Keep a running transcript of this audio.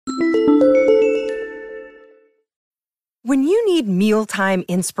When you need mealtime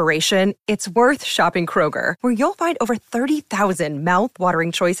inspiration, it's worth shopping Kroger, where you'll find over 30,000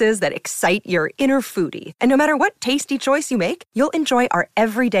 mouth-watering choices that excite your inner foodie. And no matter what tasty choice you make, you'll enjoy our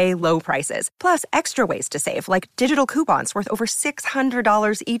everyday low prices, plus extra ways to save, like digital coupons worth over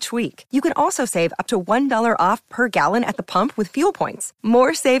 $600 each week. You can also save up to $1 off per gallon at the pump with fuel points.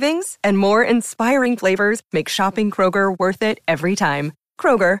 More savings and more inspiring flavors make shopping Kroger worth it every time.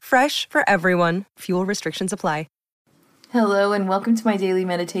 Kroger, fresh for everyone. Fuel restrictions apply. Hello and welcome to my daily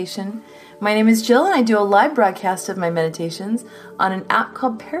meditation. My name is Jill and I do a live broadcast of my meditations on an app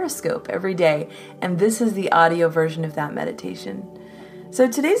called Periscope every day, and this is the audio version of that meditation. So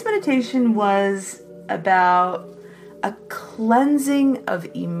today's meditation was about a cleansing of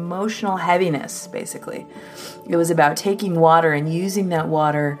emotional heaviness, basically. It was about taking water and using that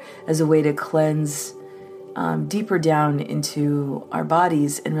water as a way to cleanse deeper down into our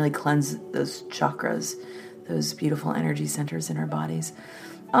bodies and really cleanse those chakras, those beautiful energy centers in our bodies.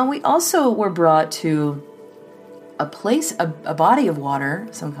 We also were brought to a place, a body of water,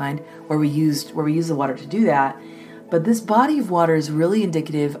 some kind, where we use the water to do that. But this body of water is really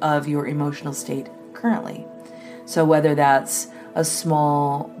indicative of your emotional state currently. So whether that's a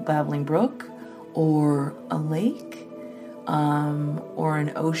small babbling brook, or a lake, or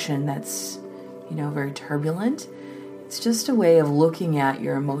an ocean that's, very turbulent, it's just a way of looking at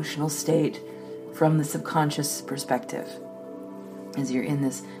your emotional state from the subconscious perspective, as you're in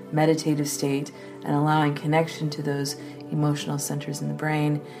this meditative state and allowing connection to those emotional centers in the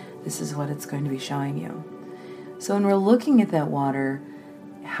brain. This is what it's going to be showing you. So when we're looking at that water,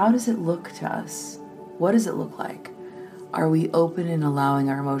 how does it look to us? What does it look like? Are we open and allowing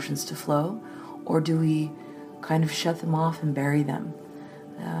our emotions to flow, or do we kind of shut them off and bury them?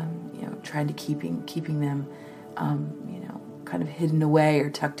 Trying to keeping them kind of hidden away or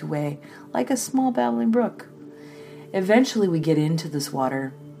tucked away, like a small babbling brook. Eventually we get into this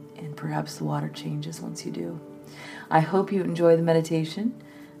water, and perhaps the water changes once you do. I hope you enjoy the meditation.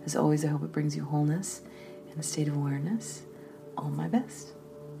 As always, I hope it brings you wholeness and a state of awareness. All my best.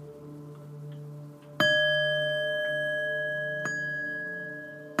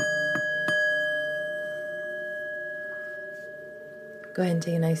 Go ahead and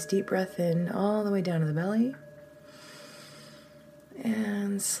take a nice deep breath in all the way down to the belly.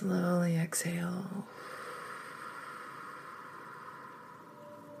 And slowly exhale.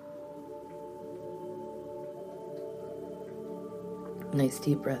 Nice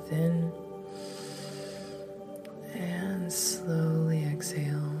deep breath in. And slowly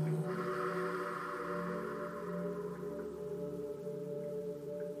exhale.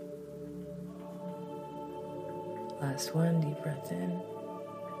 Last one, deep breath in.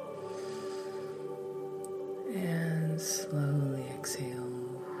 And slowly exhale.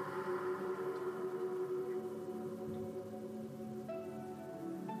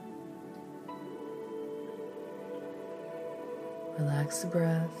 Relax the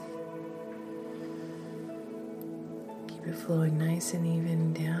breath. Keep it flowing nice and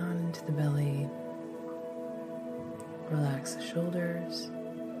even down into the belly. Relax the shoulders.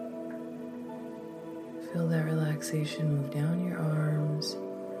 Feel that relaxation move down your arms,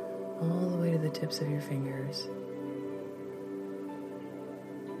 all the way to the tips of your fingers.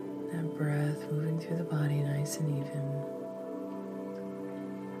 That breath moving through the body nice and even.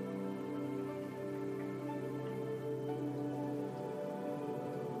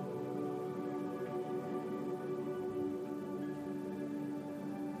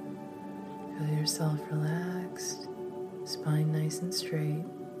 Feel yourself relaxed, spine nice and straight.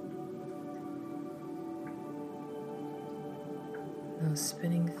 Those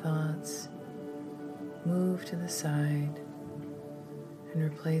spinning thoughts move to the side and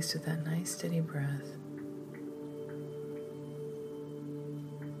replaced with that nice steady breath.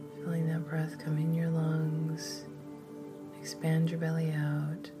 Feeling that breath come in your lungs, expand your belly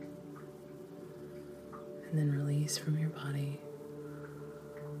out, and then release from your body.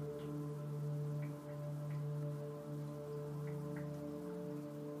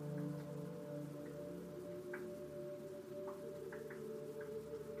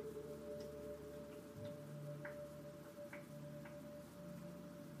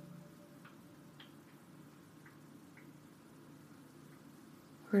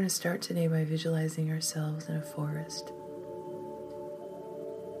 We're going to start today by visualizing ourselves in a forest.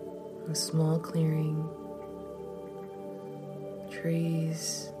 A small clearing,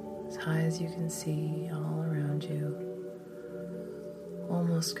 trees as high as you can see all around you,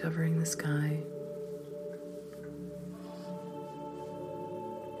 almost covering the sky.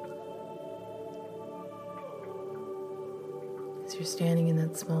 As you're standing in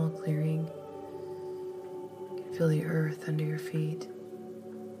that small clearing, you can Feel the earth under your feet.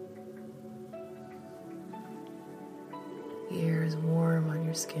 The air is warm on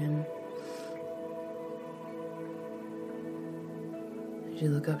your skin. As you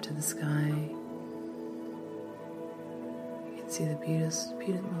look up to the sky, you can see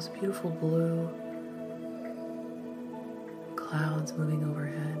the most beautiful blue clouds moving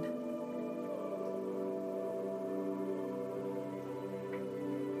overhead.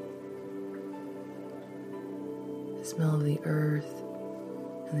 The smell of the earth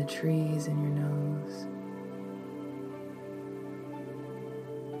and the trees in your nose.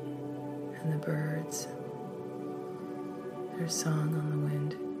 And the birds, their song on the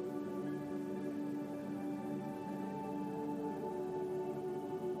wind.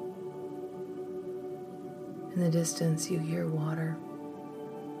 In the distance, you hear water.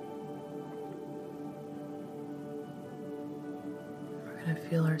 We're going to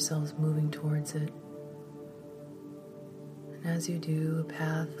feel ourselves moving towards it. And as you do, a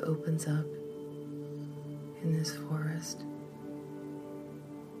path opens up in this forest.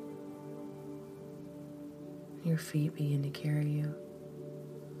 Your feet begin to carry you,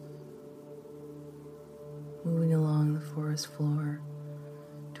 moving along the forest floor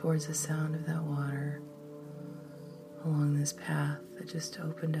towards the sound of that water, along this path that just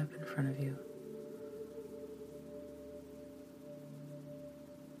opened up in front of you.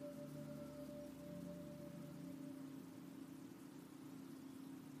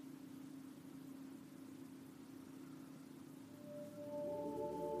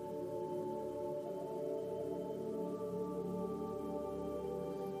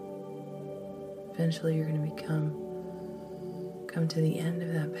 Eventually you're going to come to the end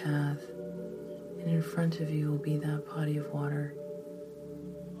of that path, and in front of you will be that body of water.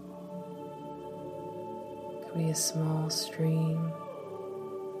 It could be a small stream,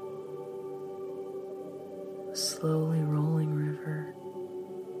 a slowly rolling river,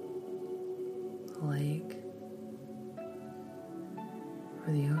 a lake,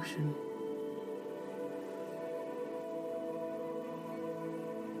 or the ocean.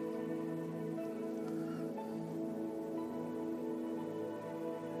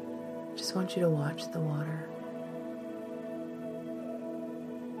 I just want you to watch the water.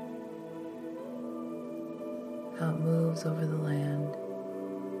 How it moves over the land.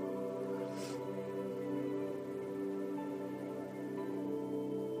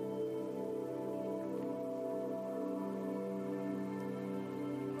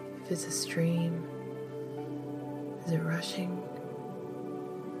 If it's a stream, is it rushing?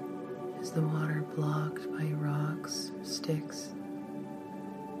 Is the water blocked by rocks or sticks?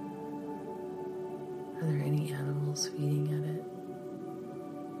 Are there any animals feeding at it?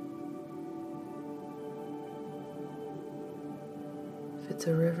 If it's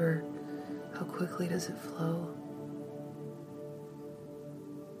a river, how quickly does it flow?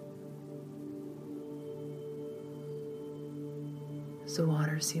 Does the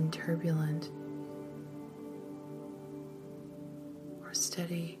water seem turbulent or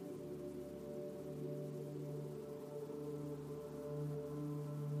steady?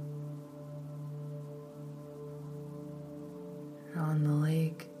 On the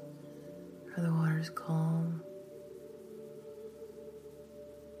lake, are the waters calm?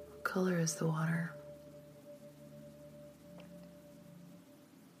 What color is the water?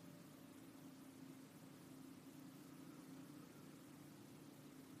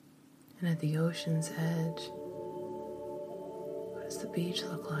 And at the ocean's edge, what does the beach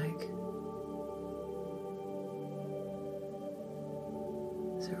look like?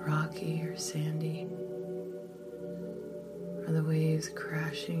 Is it rocky or sandy? Are the waves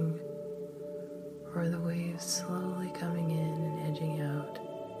crashing, or are the waves slowly coming in and edging out?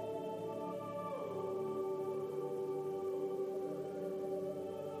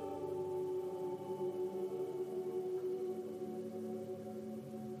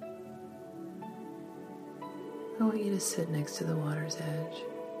 I want you to sit next to the water's edge.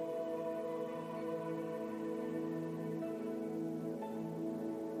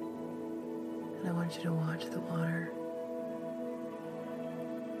 And I want you to watch the water.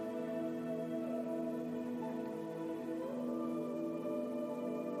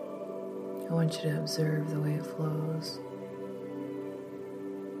 I want you to observe the way it flows.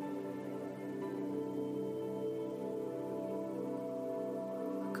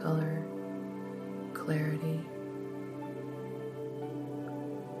 Color, clarity.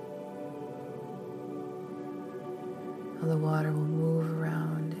 How the water will move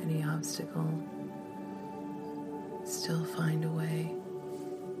around any obstacle, still find a way.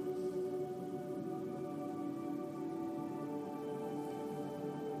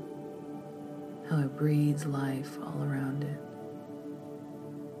 how it breathes life all around it.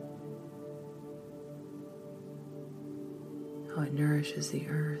 How it nourishes the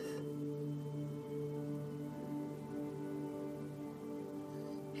earth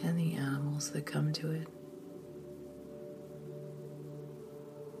and the animals that come to it.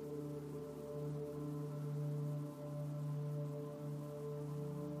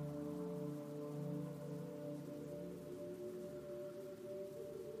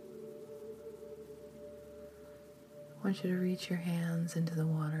 I want you to reach your hands into the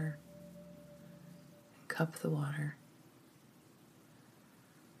water and cup the water.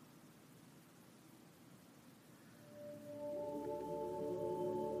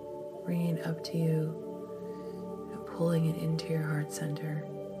 Bringing it up to you and pulling it into your heart center.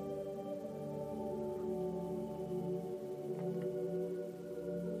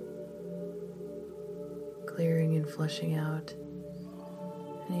 Clearing and flushing out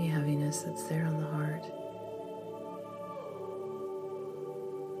any heaviness that's there on the heart.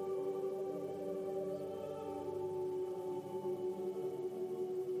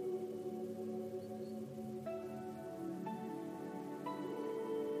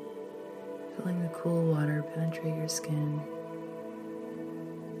 Feeling the cool water penetrate your skin.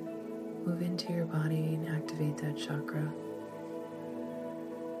 Move into your body and activate that chakra.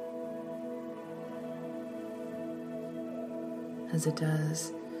 As it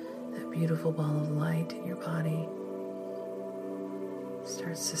does, that beautiful ball of light in your body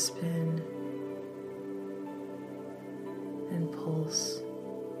starts to spin and pulse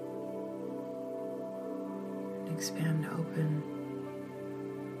and expand open.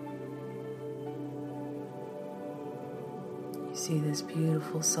 You see this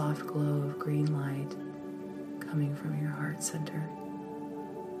beautiful soft glow of green light coming from your heart center.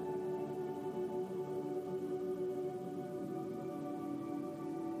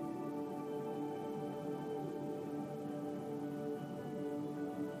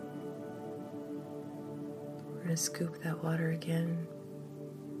 We're going to scoop that water again.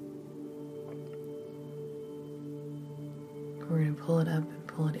 We're going to pull it up and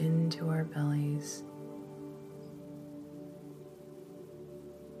pull it into our bellies,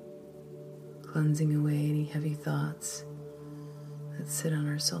 cleansing away any heavy thoughts that sit on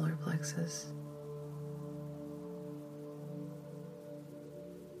our solar plexus.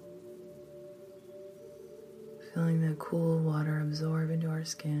 Feeling that cool water absorb into our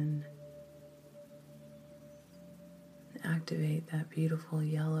skin and activate that beautiful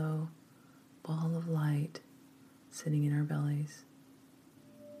yellow ball of light sitting in our bellies.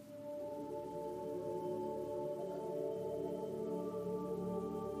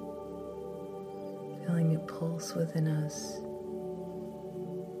 Feeling it pulse within us.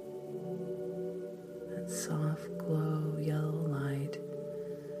 That soft glow, yellow light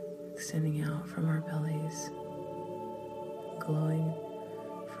extending out from our bellies, glowing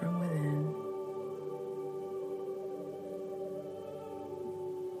from within.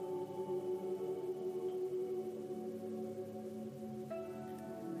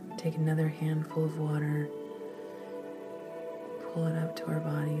 Take another handful of water, pull it up to our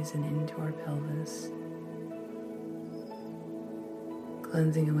bodies and into our pelvis,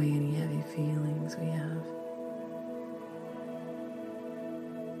 cleansing away any heavy feelings we have.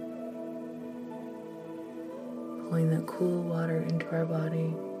 Pulling that cool water into our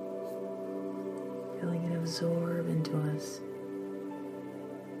body, feeling it absorb into us,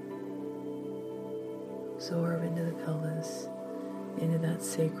 absorb into the pelvis, into that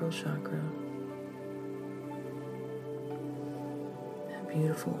sacral chakra, that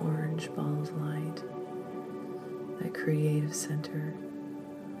beautiful orange ball of light, that creative center,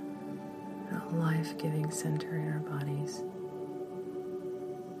 that life-giving center in our bodies.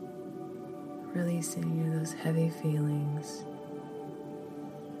 Releasing any of those heavy feelings,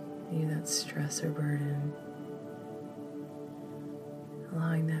 any of that stress or burden,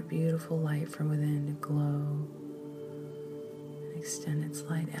 allowing that beautiful light from within to glow and extend its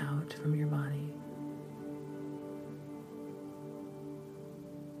light out from your body.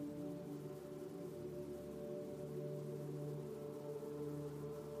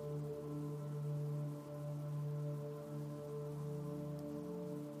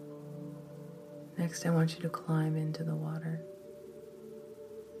 Next, I want you to climb into the water.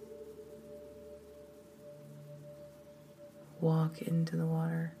 Walk into the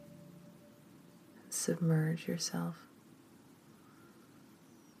water and submerge yourself.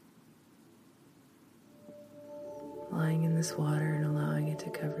 Lying in this water and allowing it to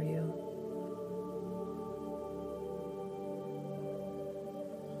cover you.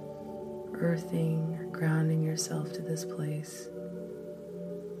 Earthing or grounding yourself to this place.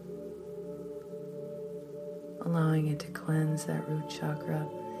 allowing it to cleanse that root chakra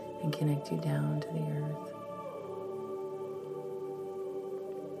and connect you down to the earth,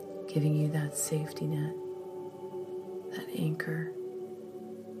 giving you that safety net, that anchor,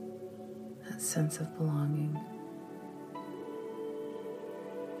 that sense of belonging,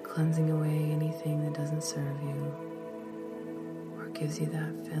 cleansing away anything that doesn't serve you or gives you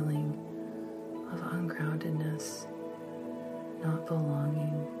that feeling of ungroundedness, not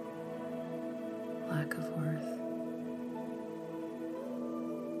belonging, lack of worth.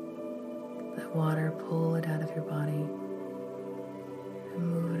 Let water pull it out of your body and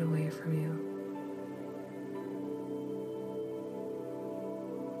move it away from you.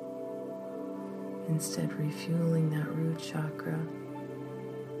 Instead, refueling that root chakra,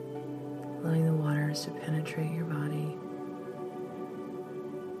 allowing the waters to penetrate your body,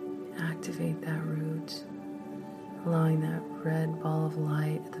 activate that root, allowing that red ball of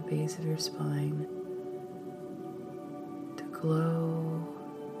light at the base of your spine to glow,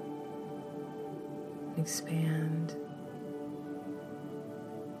 expand.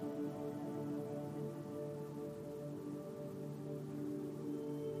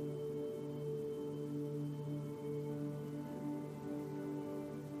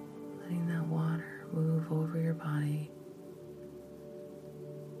 Letting that water move over your body.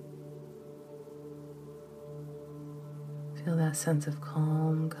 Feel that sense of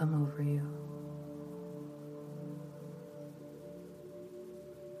calm come over you.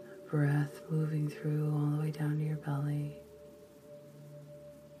 That breath moving through all the way down to your belly.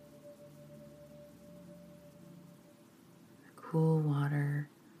 The cool water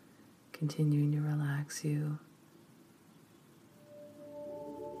continuing to relax you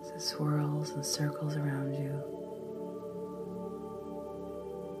as it swirls and circles around you.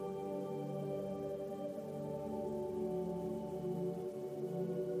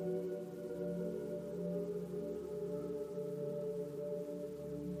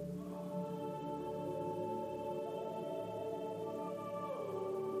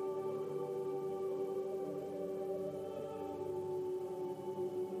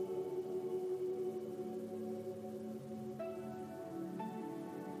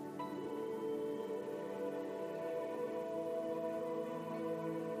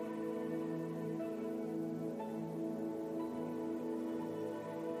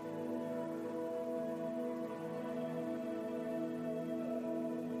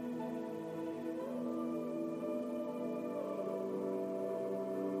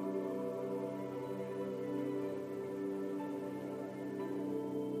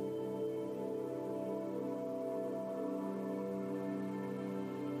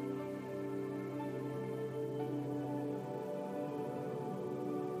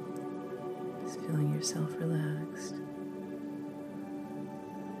 Feeling yourself relaxed,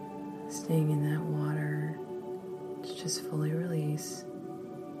 staying in that water to just fully release.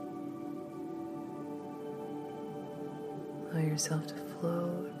 Allow yourself to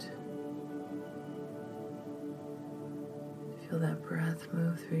float. Feel that breath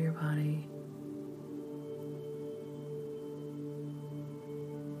move through your body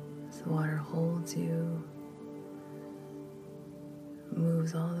as the water holds you,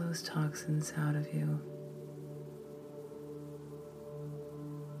 moves all those toxins out of you.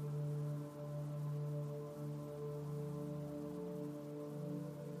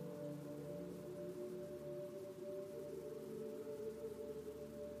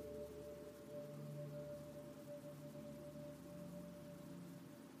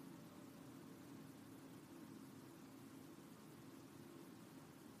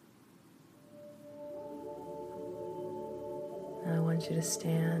 Now I want you to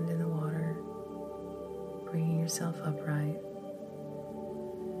stand in the water, bringing yourself upright.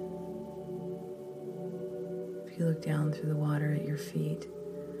 If you look down through the water at your feet,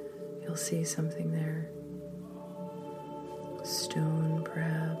 you'll see something there. A stone,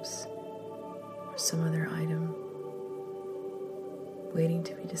 perhaps, or some other item waiting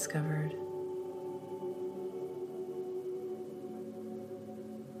to be discovered.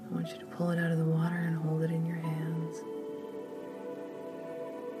 I want you to pull it out of the water and hold it in your hands.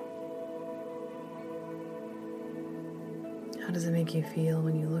 How does it make you feel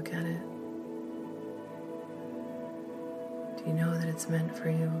when you look at it? Do you know that it's meant for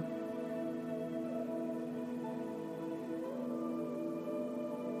you?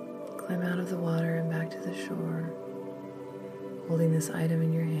 Climb out of the water and back to the shore, holding this item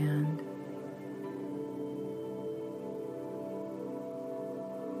in your hand.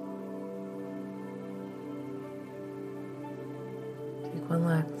 Take one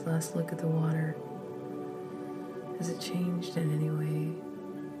last look at the water. Has it changed in any way?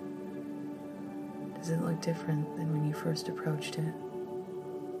 Does it look different than when you first approached it?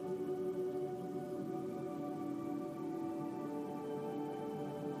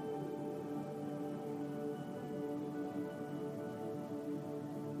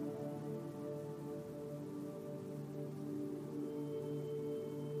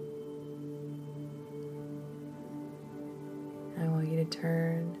 I want you to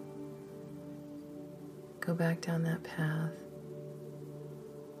turn, go back down that path.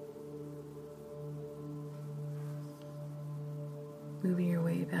 Moving your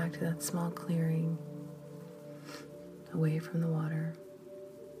way back to that small clearing, away from the water.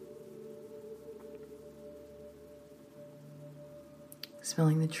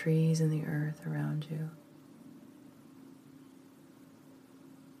 Smelling the trees and the earth around you.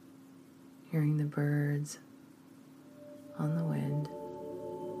 Hearing the birds on the wind.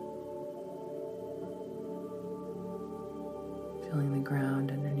 Feeling the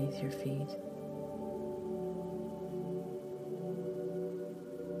ground underneath your feet.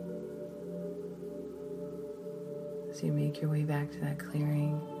 So you make your way back to that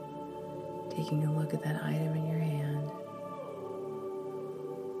clearing, taking a look at that item in your hand.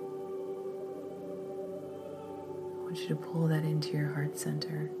 I want you to pull that into your heart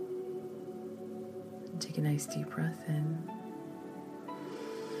center. And take a nice deep breath in.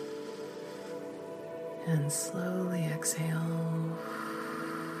 And slowly exhale.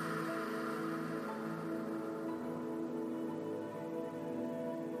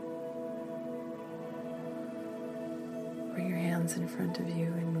 Bring your hands in front of you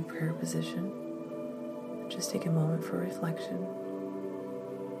in prayer position. Just take a moment for reflection,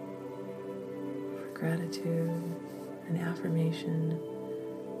 for gratitude, an affirmation,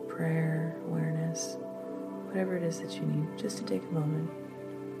 prayer, awareness, whatever it is that you need, just to take a moment.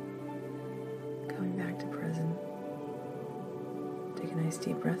 Coming back to present. Take a nice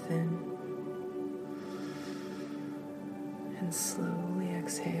deep breath in. And slowly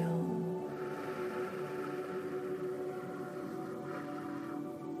exhale.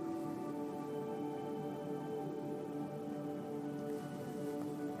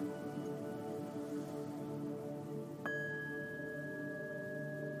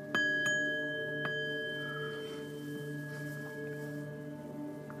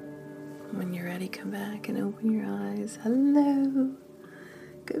 When you're ready, come back and open your eyes. Hello.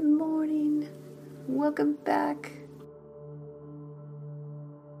 Good morning. Welcome back.